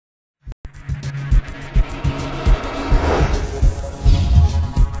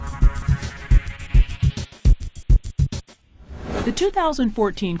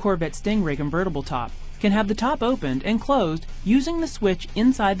2014 Corvette Stingray convertible top can have the top opened and closed using the switch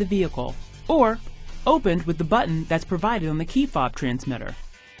inside the vehicle, or opened with the button that's provided on the key fob transmitter.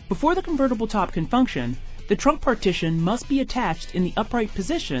 Before the convertible top can function, the trunk partition must be attached in the upright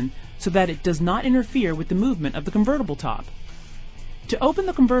position so that it does not interfere with the movement of the convertible top. To open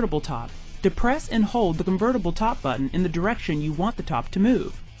the convertible top, depress and hold the convertible top button in the direction you want the top to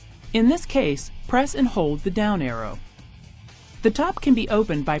move. In this case, press and hold the down arrow. The top can be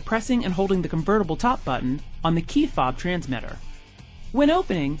opened by pressing and holding the convertible top button on the key fob transmitter. When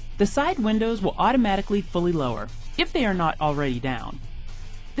opening, the side windows will automatically fully lower, if they are not already down.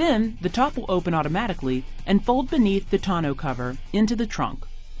 Then, the top will open automatically and fold beneath the tonneau cover into the trunk.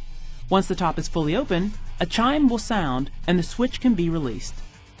 Once the top is fully open, a chime will sound and the switch can be released.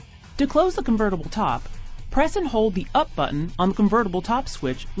 To close the convertible top, press and hold the up button on the convertible top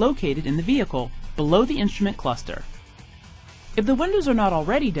switch located in the vehicle, below the instrument cluster. If the windows are not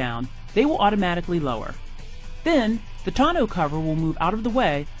already down, they will automatically lower. Then, the tonneau cover will move out of the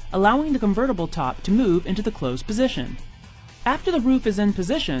way, allowing the convertible top to move into the closed position. After the roof is in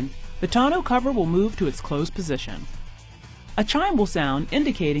position, the tonneau cover will move to its closed position. A chime will sound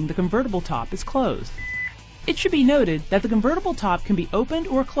indicating the convertible top is closed. It should be noted that the convertible top can be opened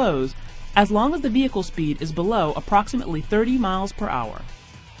or closed as long as the vehicle speed is below approximately 30 miles per hour.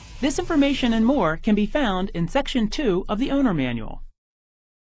 This information and more can be found in Section 2 of the Owner Manual.